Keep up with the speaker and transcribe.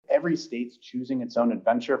every state's choosing its own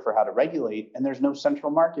adventure for how to regulate, and there's no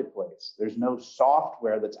central marketplace. There's no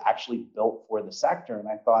software that's actually built for the sector. And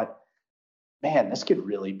I thought, man, this could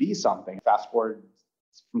really be something. Fast forward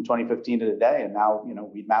from 2015 to today, and now,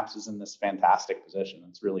 Weedmaps is in this fantastic position.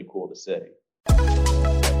 It's really cool to see.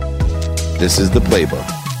 This is the playbook.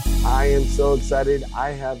 I am so excited.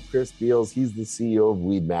 I have Chris Beals. He's the CEO of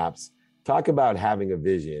Weedmaps. Talk about having a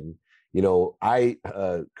vision.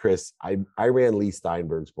 Chris, I ran Lee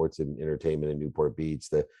Steinberg Sports and Entertainment in Newport Beach,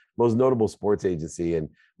 the most notable sports agency. And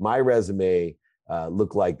my resume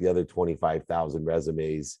looked like the other 25,000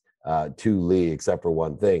 resumes to Lee, except for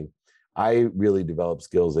one thing. I really developed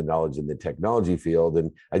skills and knowledge in the technology field.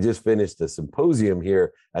 And I just finished a symposium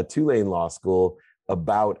here at Tulane Law School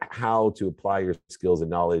about how to apply your skills and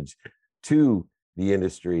knowledge to the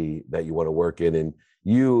industry that you want to work in. And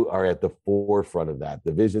you are at the forefront of that.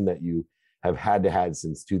 The vision that you have had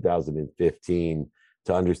since 2015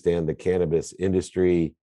 to understand the cannabis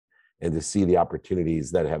industry and to see the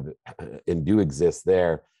opportunities that have and do exist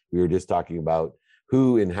there. We were just talking about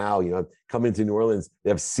who and how, coming to New Orleans, they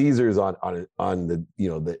have Caesars on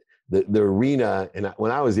the arena. And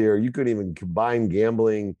when I was here, you couldn't even combine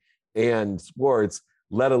gambling and sports,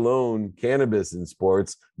 let alone cannabis and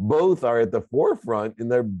sports. Both are at the forefront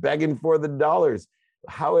and they're begging for the dollars.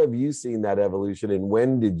 How have you seen that evolution, and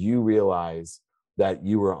when did you realize that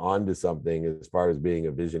you were onto something as far as being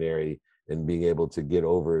a visionary and being able to get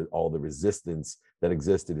over all the resistance that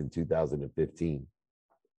existed in 2015?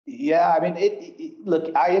 Yeah, I mean,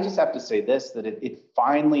 look, I just have to say this, that it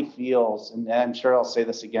finally feels, and I'm sure I'll say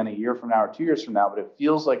this again a year from now or 2 years from now, but it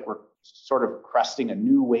feels like we're sort of cresting a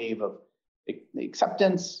new wave of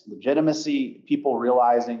acceptance, legitimacy, people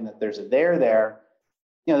realizing that there's a there.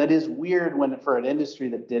 That is weird when for an industry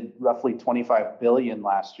that did roughly 25 billion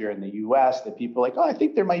last year in the US, that people are like, oh, I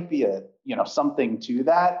think there might be something to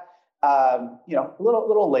that. A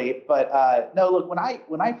little late, but no, look,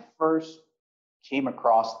 when I first came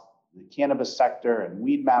across the cannabis sector and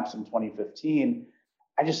Weedmaps in 2015,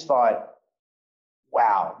 I just thought,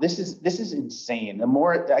 wow, this is insane. The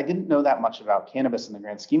more I didn't know that much about cannabis in the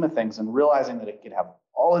grand scheme of things, and realizing that it could have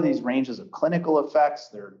all of these ranges of clinical effects,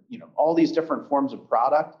 there, all these different forms of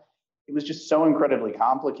product, it was just so incredibly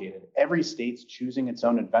complicated. Every state's choosing its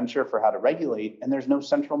own adventure for how to regulate, and there's no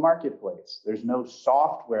central marketplace. There's no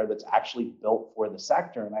software that's actually built for the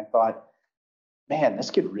sector. And I thought, man,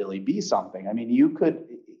 this could really be something. I mean, you could,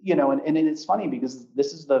 and it's funny because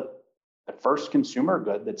this is the first consumer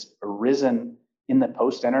good that's arisen in the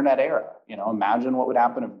post-internet era. Imagine what would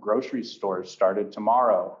happen if grocery stores started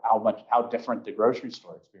tomorrow, how different the grocery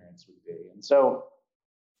store experience would be. And so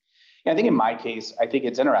I think in my case, I think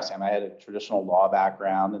it's interesting. I had a traditional law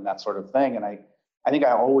background and that sort of thing. And I think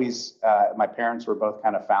I always, my parents were both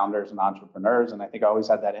kind of founders and entrepreneurs. And I think I always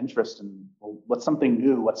had that interest in, well, what's something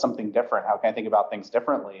new? What's something different? How can I think about things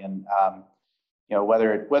differently? And,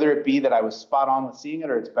 whether it be that I was spot on with seeing it,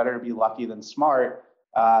 or it's better to be lucky than smart,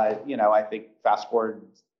 I think fast forward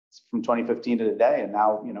from 2015 to today, and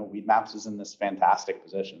now, Weedmaps is in this fantastic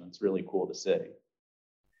position. It's really cool to see.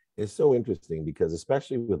 It's so interesting because,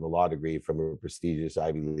 especially with a law degree from a prestigious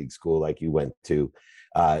Ivy League school like you went to,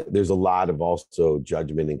 there's a lot of also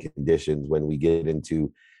judgment and conditions when we get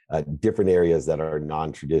into different areas that are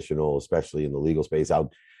non-traditional, especially in the legal space. I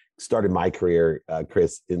started my career,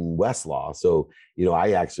 Chris, in Westlaw. So,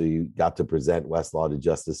 I actually got to present Westlaw to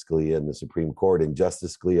Justice Scalia in the Supreme Court. And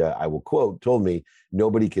Justice Scalia, I will quote, told me,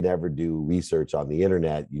 nobody can ever do research on the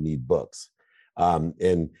internet. You need books.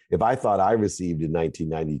 And if I thought I received in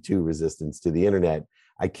 1992 resistance to the internet,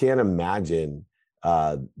 I can't imagine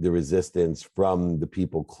the resistance from the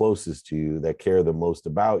people closest to you that care the most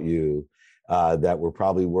about you, that were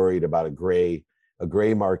probably worried about a gray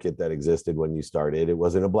market that existed when you started. It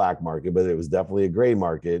wasn't a black market, but it was definitely a gray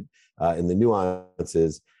market in the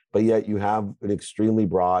nuances. But yet you have an extremely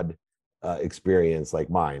broad experience like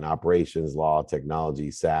mine: operations, law, technology,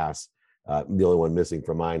 SaaS. The only one missing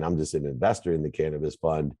from mine, I'm just an investor in the cannabis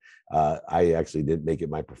fund. I actually didn't make it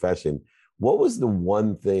my profession. What was the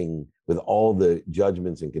one thing, with all the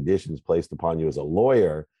judgments and conditions placed upon you as a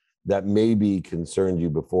lawyer, that maybe concerned you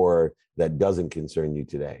before that doesn't concern you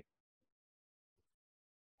today?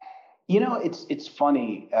 It's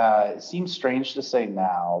funny. It seems strange to say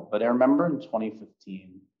now, but I remember in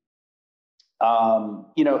 2015,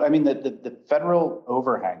 the federal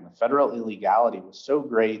overhang, the federal illegality was so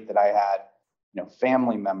great that I had,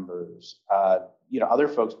 family members, other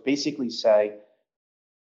folks basically say,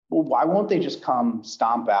 well, why won't they just come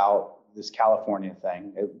stomp out this California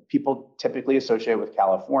thing? People typically associate with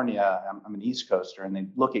California. I'm an East Coaster, and they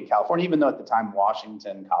look at California, even though at the time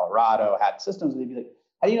Washington, Colorado had systems, they'd be like,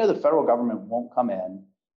 how do you know the federal government won't come in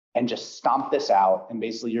and just stomp this out, and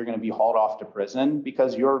basically you're going to be hauled off to prison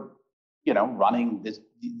because you're, running this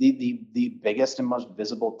the biggest and most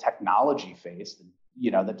visible technology face,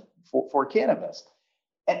 that for cannabis.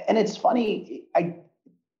 And it's funny, I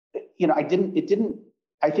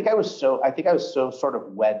think I was so sort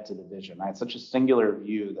of wed to the vision. I had such a singular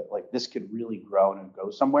view that like this could really grow and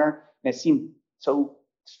go somewhere. And it seemed so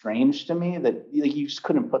strange to me that like, you just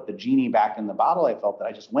couldn't put the genie back in the bottle. I felt that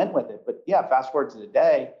I just went with it. But yeah, fast forward to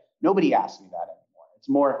today, nobody asks me that anymore. It's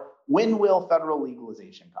more, when will federal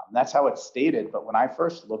legalization come? That's how it's stated. But when I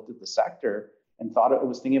first looked at the sector and thought it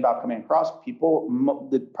was thinking about coming across, people,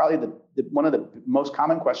 one of the most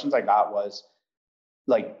common questions I got was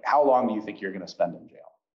like, how long do you think you're going to spend in jail?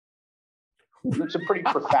 It's a pretty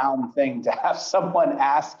profound thing to have someone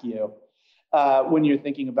ask you when you're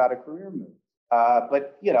thinking about a career move.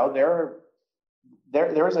 But there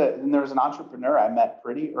was an entrepreneur I met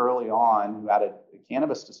pretty early on who had a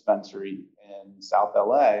cannabis dispensary in South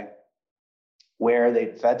LA, where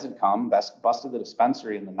the feds had come, busted the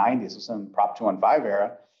dispensary in the 90s. It was in Prop 215 era.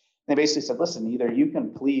 And they basically said, listen, either you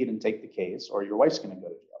can plead and take the case, or your wife's going to go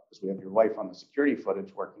to jail, because we have your wife on the security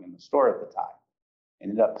footage working in the store at the time.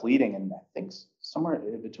 Ended up pleading, and I think somewhere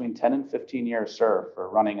between 10 and 15 years served for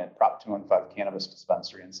running a Prop 215 cannabis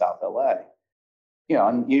dispensary in South LA.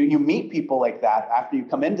 And you meet people like that after you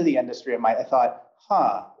come into the industry. I thought,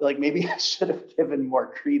 like maybe I should have given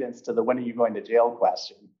more credence to the when are you going to jail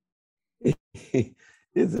question.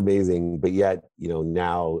 It's amazing, but yet,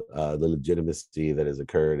 now the legitimacy that has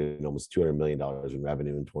occurred in almost $200 million in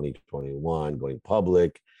revenue in 2021, going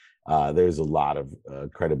public, there's a lot of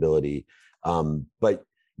credibility. But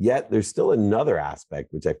yet there's still another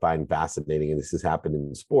aspect, which I find fascinating, and this has happened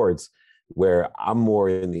in sports, where I'm more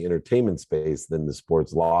in the entertainment space than the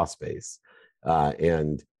sports law space.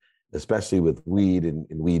 And especially with weed and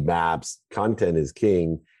Weedmaps, content is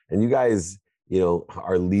king. And you guys,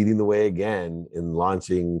 are leading the way again in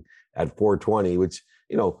launching at 420, which,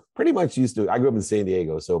 pretty much I grew up in San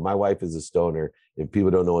Diego. So my wife is a stoner. If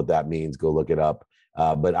people don't know what that means, go look it up.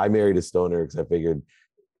 But I married a stoner because I figured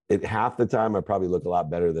half the time I probably look a lot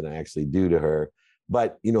better than I actually do to her.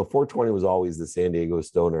 But, 420 was always the San Diego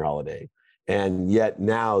stoner holiday. And yet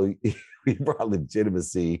now we brought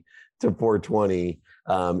legitimacy to 420.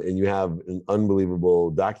 And you have an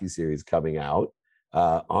unbelievable docuseries coming out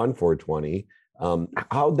on 420.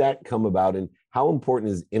 How'd that come about, and how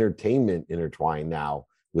important is entertainment intertwined now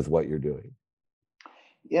with what you're doing?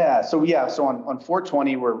 So on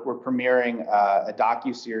 420, we're premiering a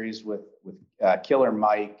docuseries with Killer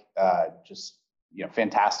Mike,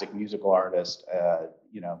 fantastic musical artist,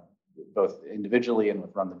 both individually and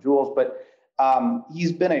with Run the Jewels. But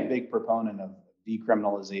he's been a big proponent of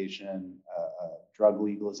decriminalization, drug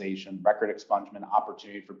legalization, record expungement,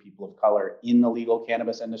 opportunity for people of color in the legal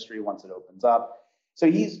cannabis industry once it opens up.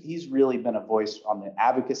 So he's really been a voice on the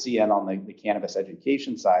advocacy and on the cannabis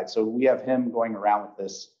education side. So we have him going around with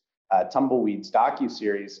this Tumbleweeds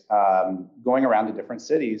docuseries, going around to different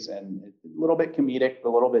cities, and a little bit comedic, a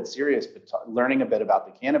little bit serious, but learning a bit about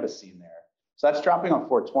the cannabis scene there. So that's dropping on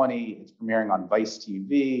 420. It's premiering on Vice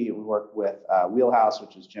TV. We work with Wheelhouse,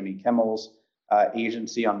 which is Jimmy Kimmel's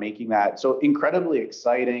agency, on making that. So incredibly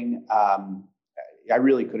exciting. I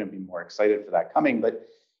really couldn't be more excited for that coming. But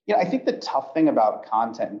I think the tough thing about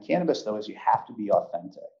content in cannabis, though, is you have to be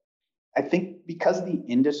authentic. I think because the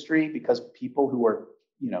industry, because people who are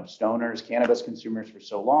stoners, cannabis consumers for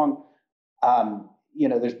so long,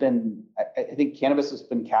 there's been, I think cannabis has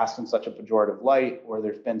been cast in such a pejorative light, where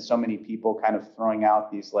there's been so many people kind of throwing out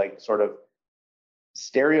these like sort of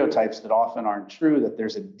stereotypes that often aren't true, that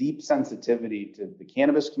there's a deep sensitivity to the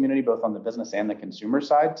cannabis community, both on the business and the consumer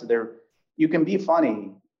side. So you can be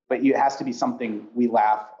funny, but it has to be something we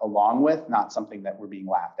laugh along with, not something that we're being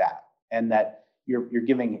laughed at, and that you're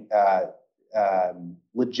giving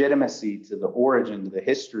legitimacy to the origin, to the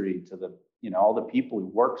history, to the all the people who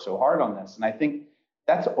work so hard on this. And I think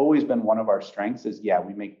that's always been one of our strengths is,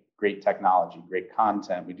 we make great technology, great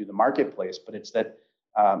content, we do the marketplace, but it's that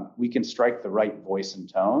we can strike the right voice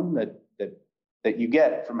and tone that you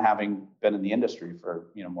get from having been in the industry for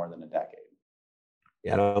more than a decade.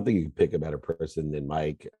 Yeah, I don't think you can pick a better person than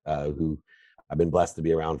Mike, who I've been blessed to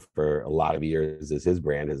be around for a lot of years as his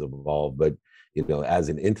brand has evolved. But as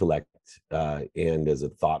an intellect and as a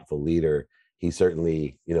thoughtful leader, he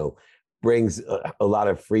certainly brings a lot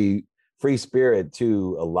of free spirit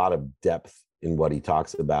to a lot of depth in what he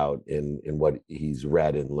talks about, in what he's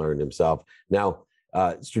read and learned himself. Now,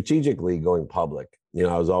 strategically going public,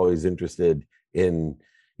 I was always interested in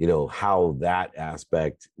how that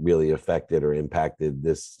aspect really affected or impacted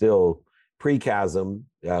this still pre-chasm,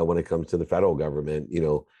 when it comes to the federal government,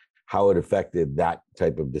 how it affected that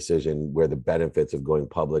type of decision where the benefits of going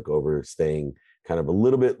public over staying kind of a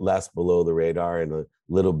little bit less below the radar and a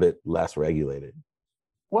little bit less regulated?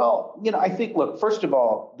 Well, I think, look, first of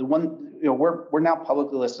all, we're now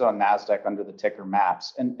publicly listed on NASDAQ under the ticker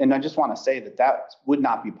MAPS. And I just want to say that would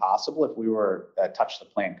not be possible if we were a touch the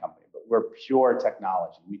plan company, but we're pure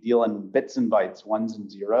technology. We deal in bits and bytes, ones and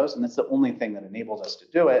zeros, and it's the only thing that enables us to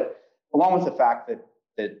do it, along with the fact that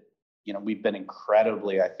we've been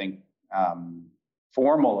incredibly, I think,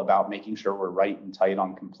 formal about making sure we're right and tight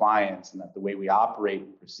on compliance and that the way we operate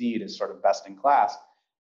and proceed is sort of best in class.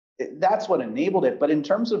 That's what enabled it. But in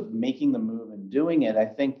terms of making the move and doing it, I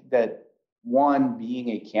think that one, being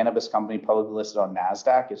a cannabis company publicly listed on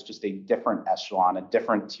NASDAQ is just a different echelon, a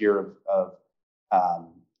different tier of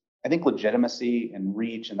I think, legitimacy and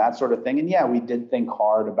reach and that sort of thing. And yeah, we did think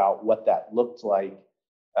hard about what that looked like,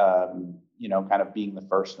 kind of being the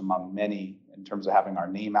first among many in terms of having our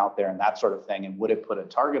name out there and that sort of thing. And would it put a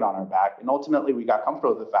target on our back? And ultimately, we got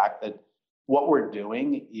comfortable with the fact that what we're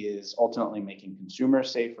doing is ultimately making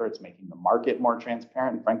consumers safer. It's making the market more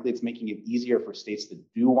transparent. And frankly, it's making it easier for states that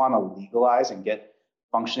do want to legalize and get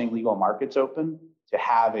functioning legal markets open to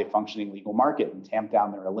have a functioning legal market and tamp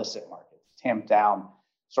down their illicit markets, tamp down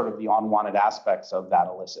sort of the unwanted aspects of that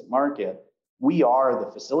illicit market. We are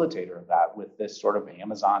the facilitator of that with this sort of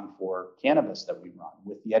Amazon for cannabis that we run,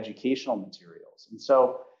 with the educational materials. And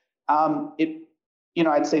so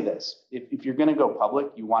I'd say this, if you're going to go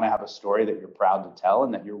public, you want to have a story that you're proud to tell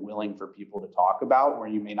and that you're willing for people to talk about, where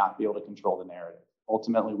you may not be able to control the narrative.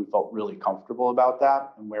 Ultimately, we felt really comfortable about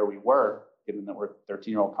that and where we were, given that we're a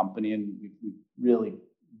 13-year-old company and we really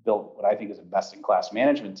built what I think is a best-in-class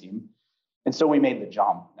management team. And so we made the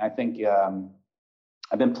jump. I think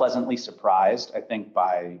I've been pleasantly surprised, I think,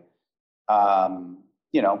 by how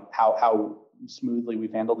smoothly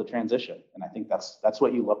we've handled the transition. And I think that's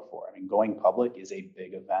what you look for. I mean, going public is a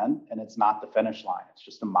big event and it's not the finish line. It's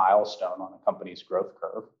just a milestone on a company's growth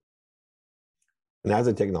curve. And as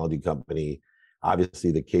a technology company,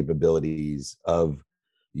 obviously the capabilities of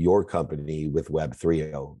your company with Web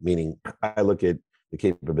 3.0, meaning I look at the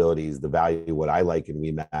capabilities, the value, what I like in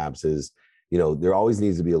Weedmaps is, there always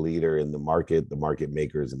needs to be a leader in the market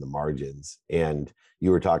makers, and the margins. And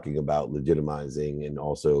you were talking about legitimizing and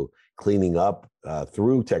also cleaning up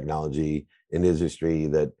through technology an industry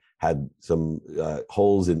that had some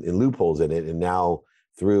holes and loopholes in it. And now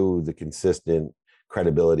through the consistent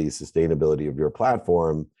credibility, sustainability of your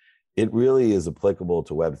platform, it really is applicable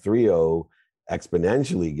to Web 3.0,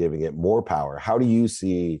 exponentially giving it more power. How do you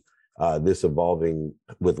see this evolving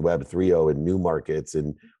with Web 3.0 in new markets,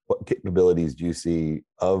 and what capabilities do you see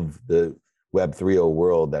of the Web 3.0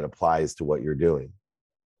 world that applies to what you're doing?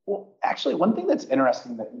 Well, actually, one thing that's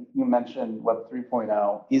interesting that you mentioned Web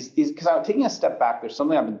 3.0 is because I'm taking a step back. There's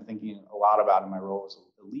something I've been thinking a lot about in my role as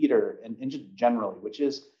a leader and just generally, which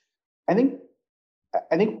is I think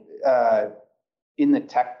in the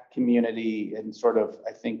tech community and sort of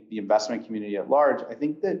I think the investment community at large, I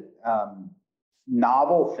think that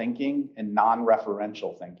novel thinking and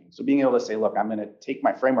non-referential thinking. So being able to say, look, I'm going to take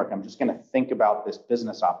my framework. I'm just going to think about this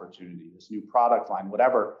business opportunity, this new product line,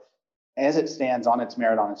 whatever, as it stands on its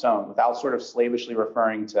merit on its own, without sort of slavishly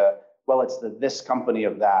referring to, well, it's this company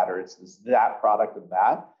of that, or it's that product of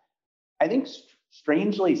that. I think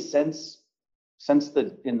strangely, since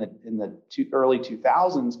in the early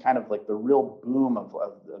 2000s, kind of like the real boom of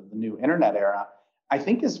the new internet era, I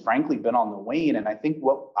think has frankly been on the wane. And I think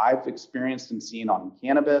what I've experienced and seen on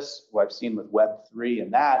cannabis, what I've seen with Web3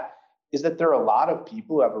 and that, is that there are a lot of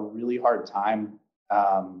people who have a really hard time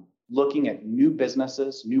looking at new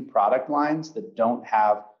businesses, new product lines that don't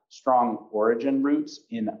have strong origin roots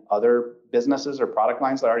in other businesses or product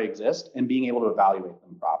lines that already exist, and being able to evaluate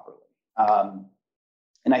them properly.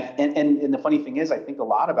 And the funny thing is, I think a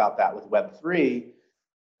lot about that with Web3,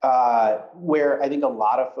 where I think a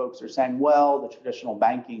lot of folks are saying, well, the traditional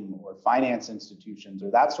banking or finance institutions or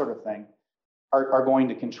that sort of thing are going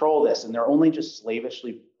to control this, and they're only just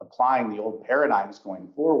slavishly applying the old paradigms going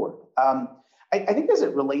forward. I think as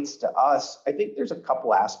it relates to us, I think there's a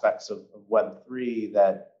couple aspects of Web3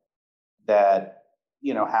 that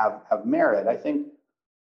have merit. I think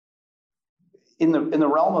in the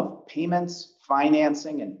realm of payments,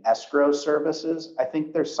 financing, and escrow services, I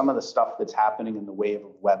think there's some of the stuff that's happening in the wave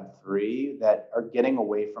of Web3 that are getting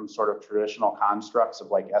away from sort of traditional constructs of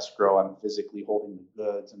like escrow, I'm physically holding the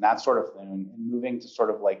goods and that sort of thing, and moving to sort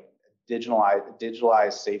of like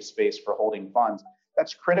digitalized safe space for holding funds.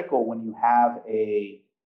 That's critical when you have a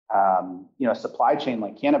supply chain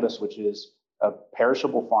like cannabis, which is a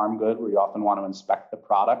perishable farm good where you often want to inspect the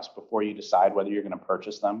products before you decide whether you're going to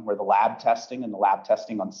purchase them, where the lab testing and the lab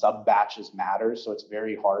testing on sub batches matters. So it's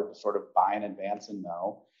very hard to sort of buy in advance and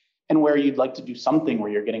know. And where you'd like to do something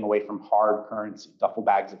where you're getting away from hard currency, duffel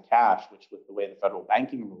bags of cash, which with the way the federal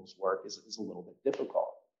banking rules work is a little bit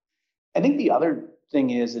difficult. I think the other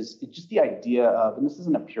thing is just the idea of, and this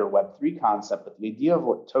isn't a pure Web3 concept, but the idea of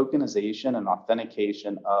what tokenization and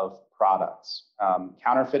authentication of products.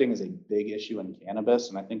 Counterfeiting is a big issue in cannabis.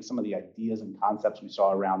 And I think some of the ideas and concepts we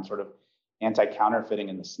saw around sort of anti-counterfeiting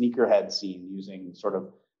in the sneakerhead scene using sort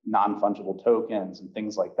of non-fungible tokens and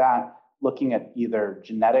things like that, looking at either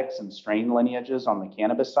genetics and strain lineages on the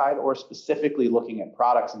cannabis side, or specifically looking at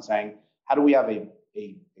products and saying, how do we have a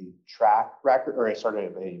track record or a sort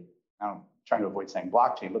of I'm trying to avoid saying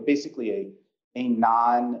blockchain, but basically a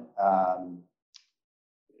non,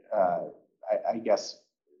 I guess,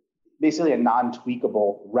 basically a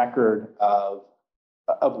non-tweakable record of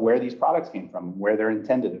where these products came from, where they're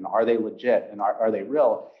intended, and are they legit, and are they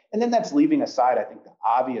real? And then that's leaving aside, I think, the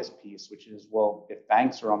obvious piece, which is, well, if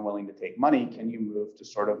banks are unwilling to take money, can you move to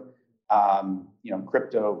sort of,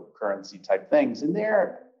 cryptocurrency type things? And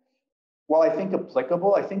there, while I think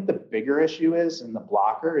applicable, I think the bigger issue is, and the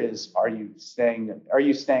blocker is, are you staying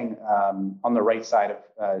on the right side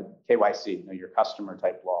of KYC, your customer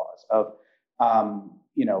type laws of,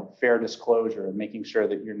 fair disclosure and making sure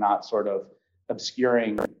that you're not sort of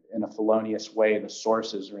obscuring in a felonious way the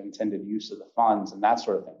sources or intended use of the funds and that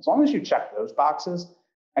sort of thing. As long as you check those boxes,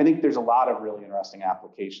 I think there's a lot of really interesting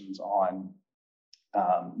applications on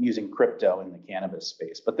using crypto in the cannabis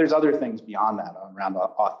space. But there's other things beyond that around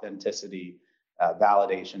authenticity,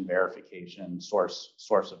 validation, verification,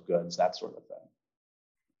 source of goods, that sort of thing.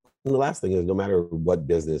 And the last thing is, no matter what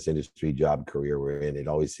business, industry, job, career we're in, it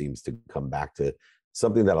always seems to come back to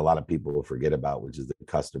something that a lot of people will forget about, which is the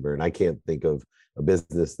customer. And I can't think of a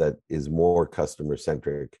business that is more customer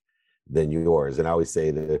centric than yours. And I always say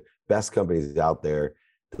the best companies out there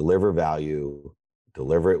deliver value,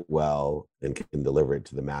 deliver it well, and can deliver it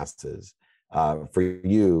to the masses. For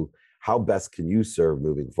you, how best can you serve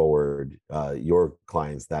moving forward your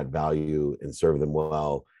clients that value and serve them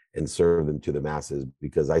well and serve them to the masses?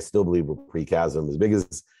 Because I still believe we're pre-chasm. As big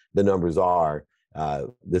as the numbers are,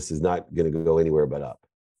 this is not going to go anywhere but up.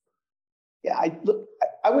 Yeah,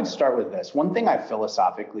 I would start with this. One thing I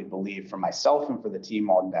philosophically believe for myself and for the team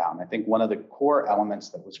on down, I think one of the core elements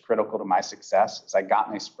that was critical to my success is I got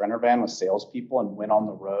in a Sprinter van with salespeople and went on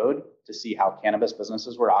the road to see how cannabis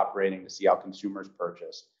businesses were operating, to see how consumers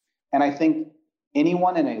purchased. And I think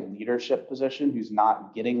anyone in a leadership position who's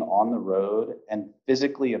not getting on the road and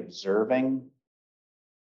physically observing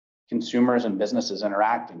consumers and businesses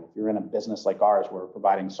interacting, if you're in a business like ours where we're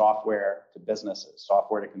providing software to businesses,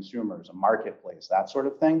 software to consumers, a marketplace, that sort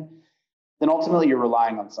of thing, then ultimately you're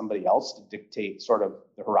relying on somebody else to dictate sort of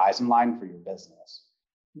the horizon line for your business.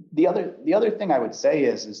 The other thing I would say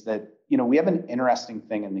is that, we have an interesting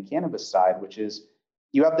thing in the cannabis side, which is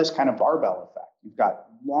you have this kind of barbell effect. You've got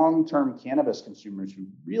long-term cannabis consumers who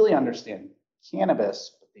really understand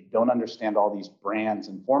cannabis, but they don't understand all these brands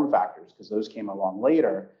and form factors because those came along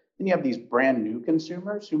later. Then you have these brand new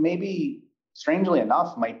consumers who maybe, strangely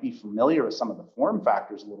enough, might be familiar with some of the form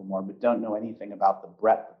factors a little more, but don't know anything about the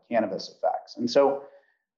breadth of cannabis effects. And so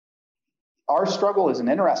our struggle is an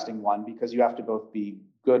interesting one because you have to both be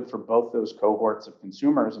good for both those cohorts of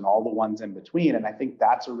consumers and all the ones in between. And I think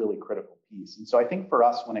that's a really critical piece. And so I think for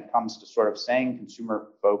us, when it comes to sort of saying consumer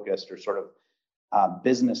focused or sort of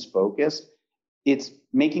business focused, it's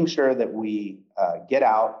making sure that we get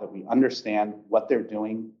out, that we understand what they're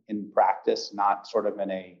doing in practice, not sort of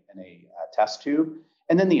in a test tube.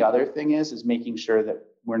 And then the other thing is making sure that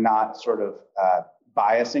we're not sort of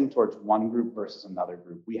biasing towards one group versus another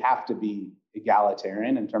group. We have to be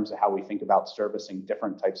egalitarian in terms of how we think about servicing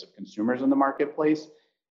different types of consumers in the marketplace.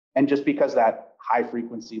 And just because that high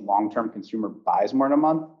frequency, long-term consumer buys more in a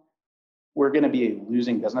month, we're going to be a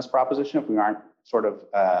losing business proposition if we aren't sort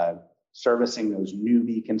of servicing those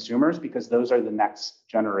newbie consumers, because those are the next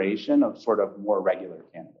generation of sort of more regular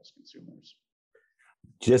cannabis consumers.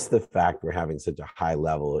 Just the fact we're having such a high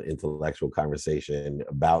level intellectual conversation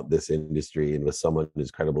about this industry and with someone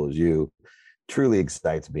as credible as you truly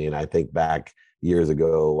excites me. And I think back years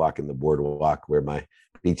ago, walking the boardwalk where my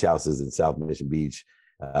beach house is in South Mission Beach,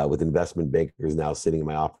 with investment bankers now sitting in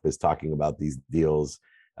my office talking about these deals.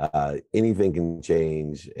 Anything can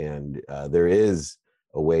change, and there is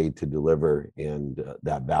a way to deliver and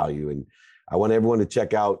that value. And I want everyone to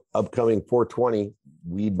check out upcoming 420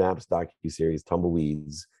 Weedmaps docuseries,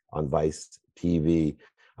 Tumbleweeds, on Vice TV.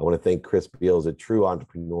 I want to thank Chris Beals, a true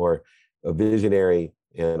entrepreneur, a visionary,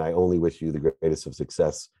 And I only wish you the greatest of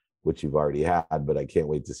success, which you've already had, but I can't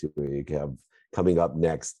wait to see what you have coming up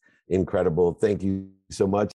next. Incredible. Thank you so much.